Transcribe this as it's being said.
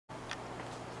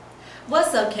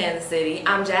What's up, Kansas City?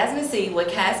 I'm Jazmine C with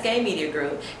Cascade Media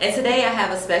Group, and today I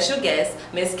have a special guest,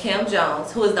 Miss Kym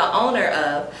Jones, who is the owner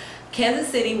of Kansas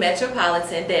City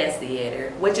Metropolitan Dance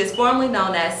Theater, which is formerly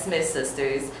known as Smith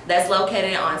Sisters, that's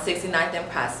located on 69th and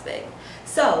Prospect.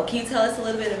 So, can you tell us a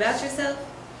little bit about yourself?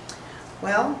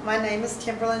 Well, my name is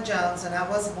Kym Jones, and I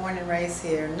was born and raised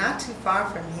here, not too far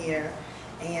from here,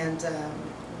 and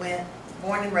went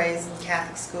born and raised in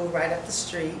Catholic school right up the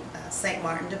street, St.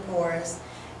 Martin de Porres.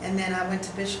 And then I went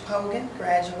to Bishop Hogan,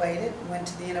 graduated, went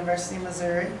to the University of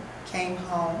Missouri, came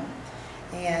home,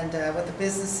 and with a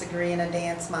business degree and a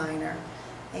dance minor.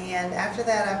 And after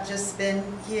that, I've just been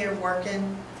here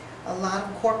working a lot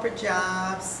of corporate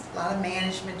jobs, a lot of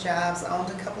management jobs, owned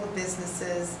a couple of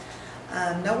businesses.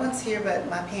 No one's here but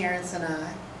my parents and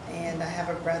I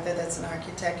have a brother that's an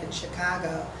architect in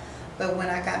Chicago. But when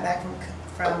I got back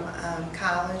from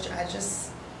college, I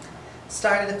just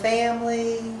started a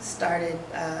family, started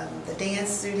the dance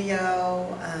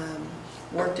studio,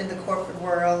 worked in the corporate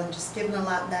world, and just given a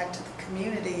lot back to the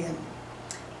community, and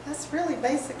that's really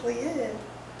basically it.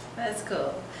 That's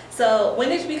cool. So, when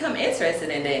did you become interested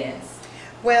in dance?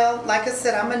 Well, like I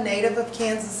said, I'm a native of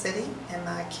Kansas City, and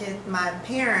my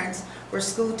parents were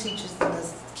school teachers in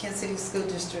the Kansas City School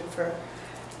District for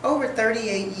over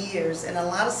 38 years, and a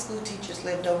lot of school teachers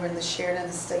lived over in the Sheridan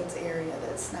Estates area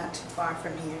that's not too far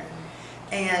from here.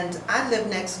 And I lived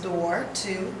next door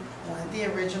to one of the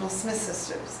original Smith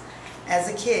Sisters as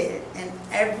a kid, and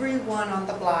everyone on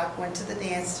the block went to the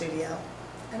dance studio,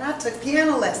 and I took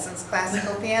piano lessons,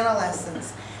 classical piano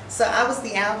lessons. So I was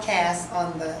the outcast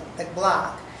on the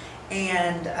block,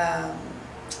 and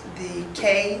the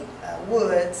Kay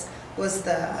Woods was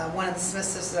one of the Smith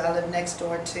sisters I lived next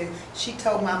door to. She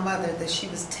told my mother that she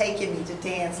was taking me to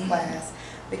dance class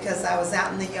because I was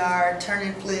out in the yard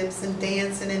turning flips and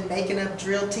dancing and making up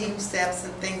drill team steps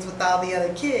and things with all the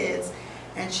other kids.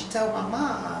 And she told my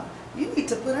mom, "You need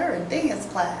to put her in dance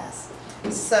class."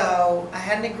 So I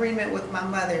had an agreement with my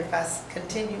mother, if I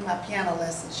continued my piano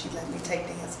lessons, she'd let me take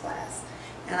dance class.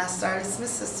 And I started Smith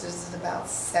Sisters at about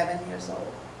 7 years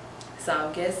old. So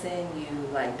I'm guessing you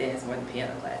like dance more than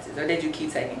piano classes, or did you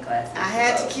keep taking classes? I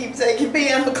had to keep taking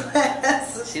piano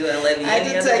classes. She wouldn't let me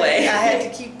any other way. I had to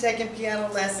keep taking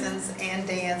piano lessons and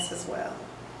dance as well.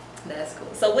 That's cool.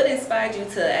 So what inspired you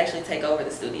to actually take over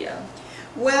the studio?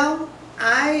 Well,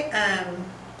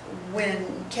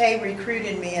 when Kay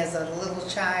recruited me as a little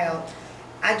child,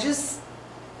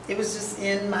 it was just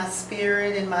in my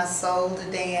spirit, in my soul to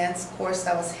dance. Of course,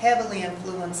 I was heavily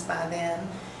influenced by them.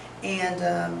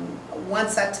 And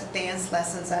once I took dance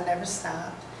lessons, I never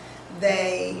stopped.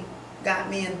 They got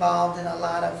me involved in a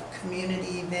lot of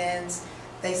community events.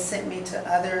 They sent me to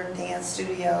other dance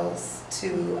studios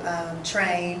to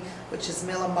train, which is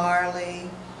Miller Marley.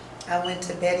 I went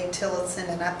to Betty Tillotson,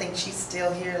 and I think she's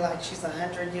still here, like she's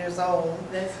 100 years old.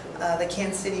 That's cool. The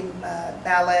Kansas City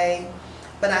Ballet.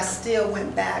 But I still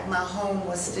went back. My home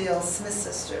was still Smith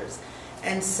Sisters.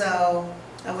 And so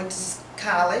I went to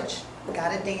college,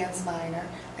 got a dance minor,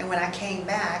 and when I came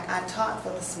back, I taught for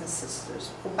the Smith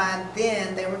Sisters. Well, by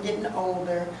then, they were getting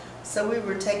older, so we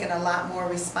were taking a lot more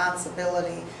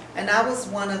responsibility. And I was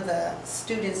one of the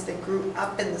students that grew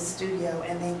up in the studio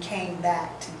and then came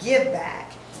back to give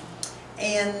back.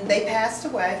 And they passed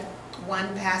away.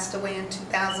 One passed away in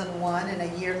 2001, and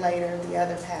a year later, the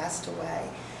other passed away.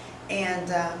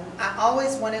 And I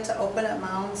always wanted to open up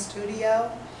my own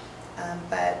studio,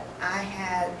 but I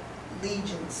had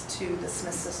allegiance to the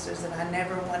Smith Sisters, and I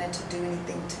never wanted to do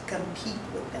anything to compete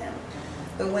with them.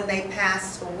 But when they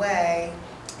passed away,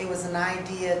 it was an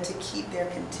idea to keep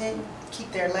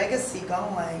their legacy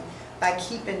going by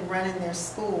keeping running their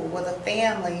school. Well, the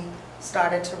family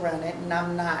started to run it, and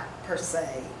I'm not per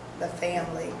se the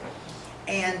family.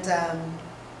 And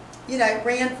you know, it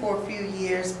ran for a few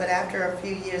years, but after a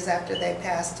few years after they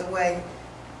passed away,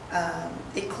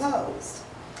 it closed.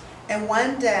 And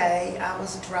one day I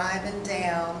was driving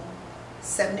down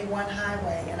 71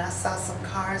 Highway, and I saw some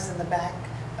cars in the back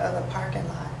of the parking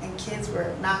lot, and kids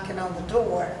were knocking on the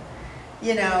door.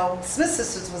 You know, Smith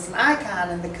Sisters was an icon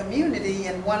in the community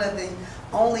and one of the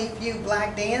only few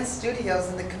black dance studios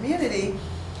in the community.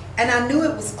 And I knew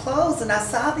it was closed, and I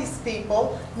saw these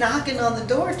people knocking on the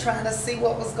door trying to see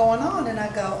what was going on, and I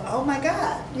go, oh my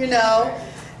God, you know,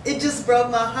 it just broke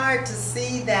my heart to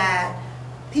see that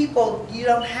people, you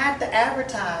don't have to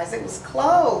advertise. It was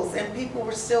closed, and people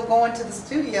were still going to the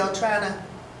studio trying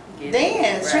to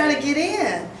dance, trying to get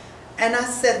in. And I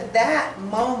said that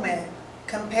moment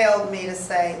compelled me to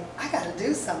say, I got to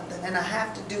do something, and I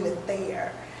have to do it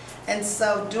there. And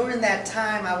so during that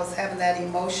time, I was having that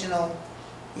emotional,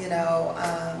 you know,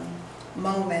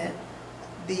 moment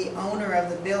the owner of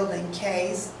the building,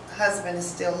 Kay's husband is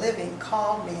still living,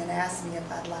 called me and asked me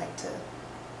if I'd like to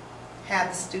have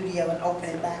the studio and open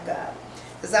it back up.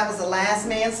 Because I was the last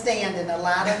man standing. A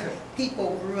lot of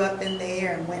people grew up in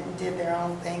there and went and did their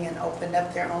own thing and opened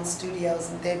up their own studios,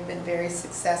 and they've been very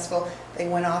successful. They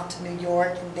went off to New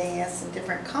York and danced in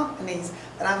different companies,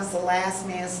 but I was the last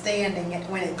man standing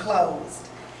when it closed.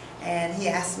 And he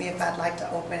asked me if I'd like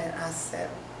to open it. I said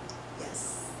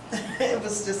yes. It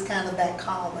was just kind of that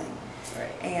calling.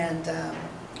 Right. And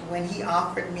when he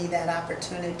offered me that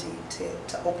opportunity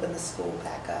to open the school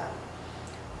back up,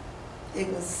 it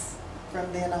was,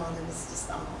 from then on, it was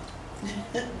just on.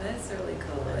 That's really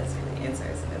cool. That's really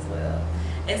interesting as well.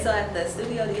 And so at the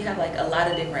studio, do you have like a lot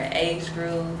of different age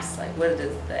groups? Like, what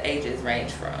does the ages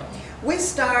range from? We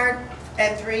start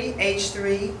at age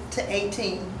 3 to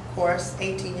 18, of course.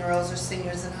 18-year-olds are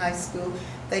seniors in high school.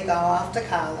 They go off to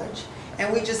college.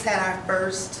 And we just had our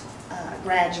first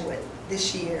graduate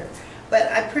this year. But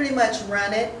I pretty much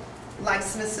run it like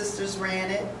Smith Sisters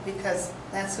ran it, because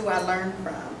that's who I learned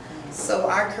from. So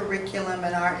our curriculum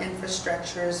and our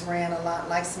infrastructure is ran a lot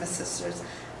like Smith Sisters.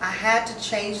 I had to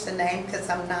change the name because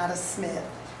I'm not a Smith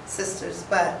Sisters,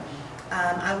 but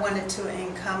I wanted to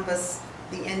encompass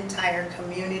the entire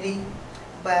community,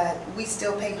 but we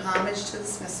still pay homage to the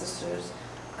Smith Sisters.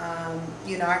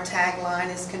 You know, our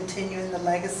tagline is continuing the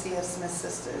legacy of Smith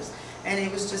Sisters, and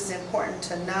it was just important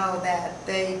to know that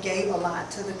they gave a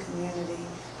lot to the community.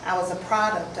 I was a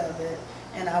product of it,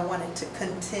 and I wanted to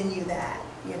continue that,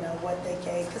 you know, what they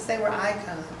gave, because they were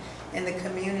icons in the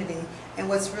community. And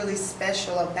what's really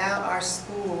special about our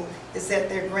school is that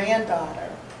their granddaughter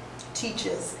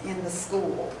teaches in the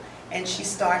school, and she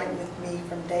started with me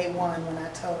from day one when I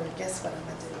told her, guess what I'm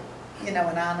going to do, you know,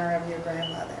 in honor of your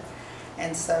grandmother.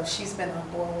 And so she's been on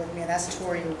board with me, and that's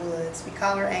Toria Woods. We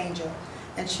call her Angel,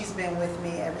 and she's been with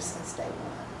me ever since day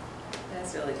one.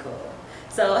 That's really cool.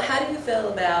 So how do you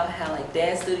feel about how like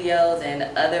dance studios and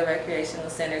other recreational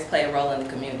centers play a role in the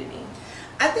community?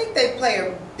 I think they play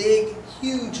a big,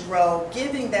 huge role,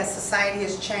 given that society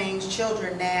has changed.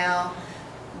 Children now,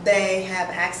 they have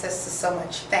access to so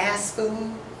much fast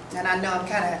food, and I know I'm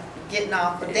kind of getting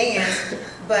off of dance,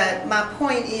 but my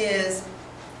point is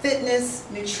fitness,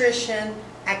 nutrition,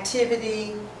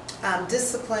 activity,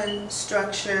 discipline,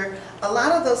 structure. A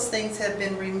lot of those things have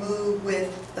been removed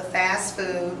with the fast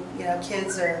food. You know,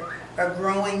 kids are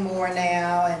growing more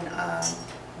now, and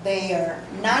they are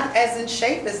not as in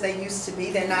shape as they used to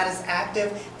be. They're not as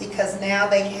active because now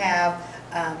they have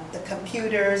the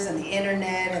computers and the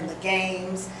internet and the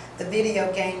games, the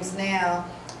video games now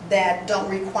that don't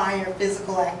require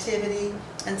physical activity.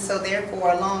 And so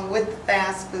therefore, along with the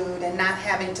fast food and not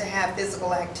having to have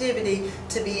physical activity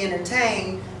to be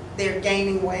entertained, they're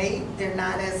gaining weight. They're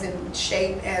not as in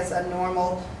shape as a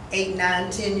normal 8, 9,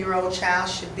 10-year-old child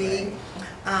should be.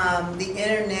 The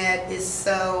internet is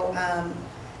so,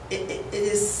 it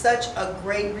is such a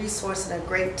great resource and a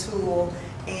great tool,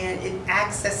 and it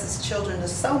accesses children to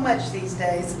so much these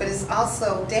days, but it's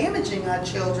also damaging our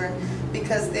children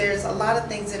because there's a lot of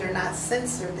things that are not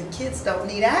censored that kids don't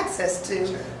need access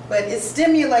to, but it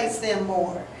stimulates them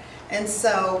more. And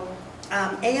so,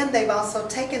 and they've also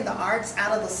taken the arts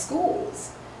out of the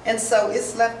schools. And so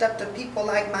it's left up to people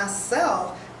like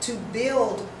myself to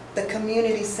build the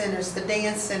community centers, the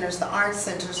dance centers, the art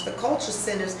centers, the culture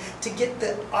centers, to get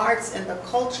the arts and the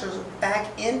culture back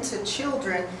into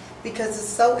children, because it's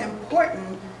so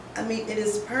important. I mean, it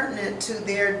is pertinent to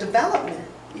their development,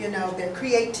 you know, their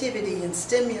creativity and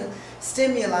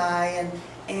stimuli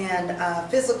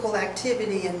and physical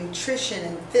activity and nutrition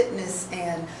and fitness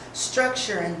and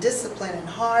structure and discipline and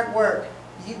hard work.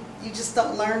 You just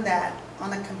don't learn that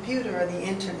on a computer or the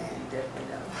internet. You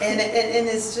definitely don't. And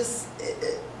it's just,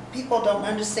 people don't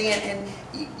understand, and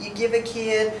you give a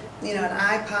kid, you know, an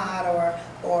iPod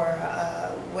or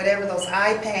whatever, those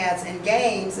iPads and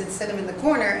games, and sit them in the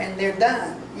corner, and they're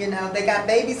done. You know, they got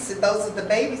those are the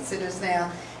babysitters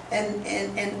now,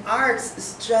 and arts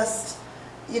is just,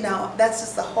 you know, that's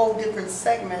just a whole different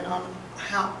segment on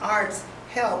how arts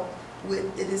help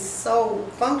with, it is so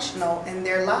functional in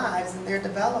their lives and their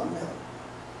development.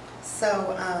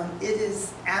 So it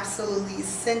is absolutely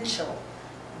essential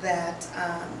that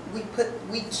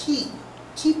we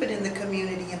keep it in the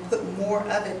community and put more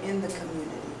of it in the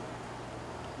community.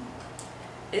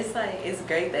 It's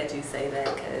great that you say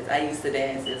that, because I used to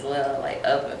dance as well, like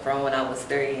up from when I was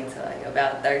 3 until like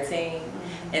about 13.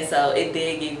 Mm-hmm. And so it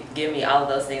did give me all of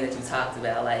those things that you talked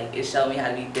about. Like, it showed me how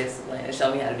to be disciplined, it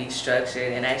showed me how to be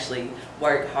structured and actually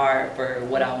work hard for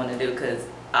what I want to do, because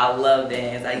I love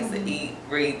dance. I used to eat,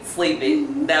 read, sleep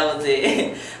it. That was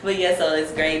it. But yeah, so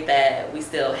it's great that we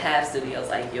still have studios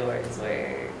like yours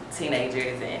where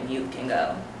teenagers and youth can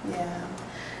go. Yeah.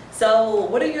 So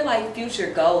what are your like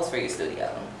future goals for your studio?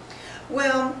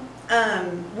 Well,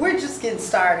 we're just getting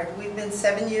started. We've been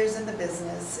 7 years in the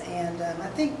business, and I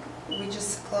think we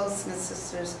just closed Smith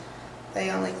Sisters.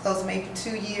 They only closed maybe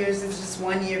 2 years. It was just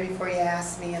 1 year before you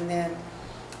asked me, and then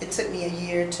it took me a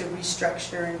year to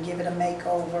restructure and give it a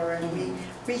makeover, and we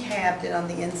rehabbed it on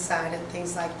the inside and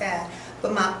things like that.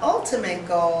 But my ultimate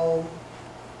goal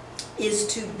is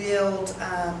to build,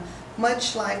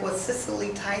 much like what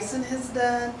Cicely Tyson has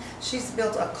done. She's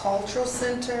built a cultural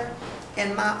center,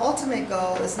 and my ultimate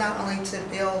goal is not only to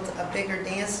build a bigger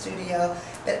dance studio,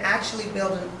 but actually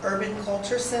build an urban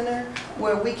culture center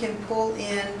where we can pull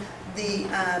in the,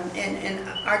 and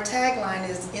our tagline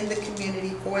is in the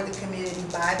community, for the community,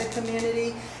 by the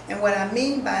community. And what I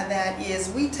mean by that is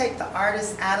we take the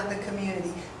artists out of the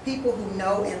community, people who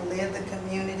know and live the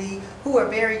community, who are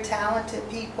very talented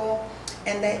people,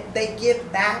 and they give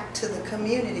back to the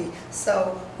community.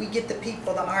 So we get the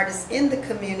people, the artists in the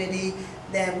community,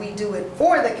 then we do it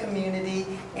for the community,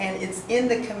 and it's in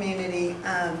the community.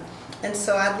 And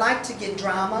so I'd like to get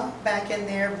drama back in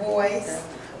there, voice,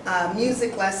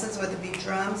 music lessons, whether it be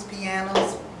drums,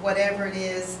 pianos, whatever it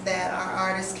is that our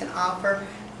artists can offer,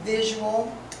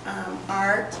 visual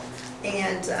art,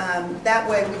 and that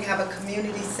way we have a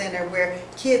community center where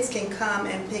kids can come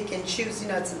and pick and choose. You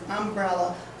know, it's an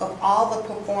umbrella of all the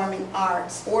performing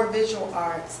arts or visual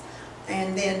arts,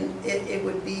 and then it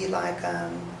would be like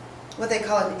what they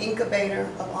call an incubator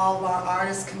of all of our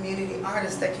artists, community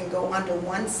artists that can go under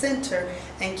one center,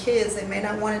 and kids, they may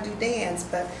not want to do dance,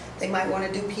 but they might want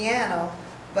to do piano,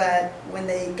 but when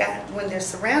they're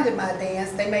surrounded by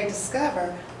dance, they may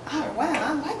discover, oh wow,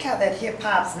 I like how that hip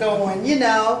hop's going, you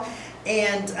know.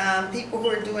 And people who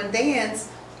are doing dance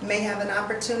may have an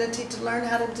opportunity to learn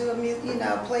how to do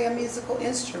play a musical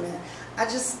instrument. I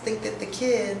just think that the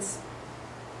kids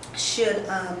should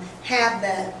have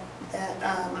that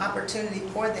opportunity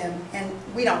for them, and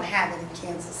we don't have it in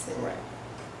Kansas City. Right.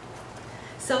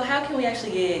 So how can we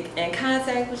actually get in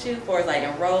contact with you for like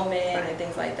enrollment and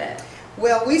things like that?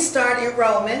 Well, we start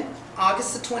enrollment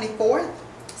August the 24th,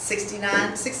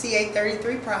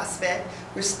 6833 Prospect.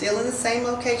 We're still in the same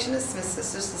location as Smith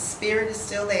Sisters. The spirit is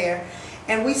still there.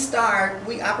 And we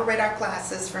operate our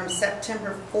classes from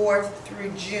September 4th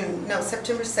through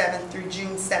September 7th through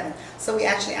June 7th. So we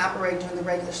actually operate during the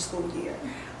regular school year.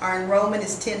 Our enrollment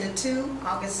is 10 to 2,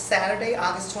 Saturday,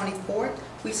 August 24th.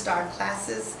 We start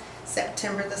classes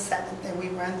September the 7th, and we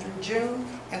run through June,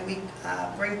 and we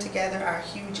bring together our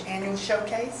huge annual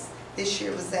showcase. This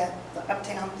year was at the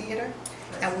Uptown Theater,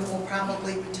 and we will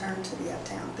probably return to the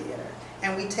Uptown Theater.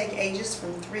 And we take ages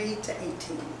from 3 to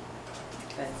 18.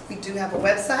 Okay. We do have a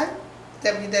website,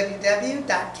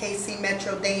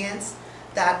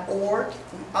 www.kcmetrodance.org. We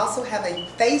also have a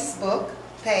Facebook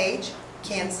page,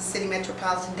 Kansas City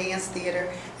Metropolitan Dance Theater,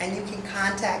 and you can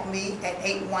contact me at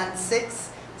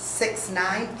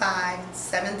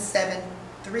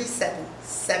 816-695-7737,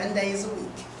 7 days a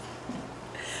week.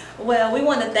 Well, we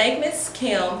want to thank Ms.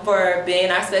 Kym for being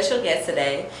our special guest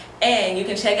today, and you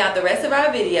can check out the rest of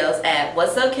our videos at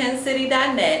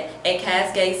whatsupkansascity.net and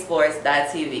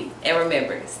cascadesports.tv. And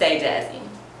remember, stay jazzy.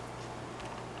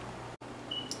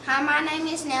 Hi, my name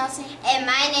is Nelson. And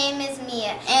my name is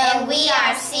Mia. And we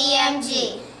are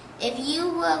CMG. If you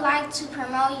would like to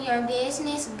promote your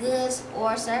business, goods,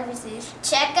 or services,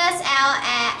 check us out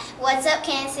at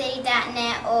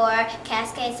whatsupkansascity.net or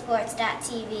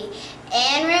cascadesports.tv.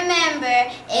 And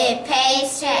remember, it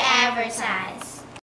pays to advertise.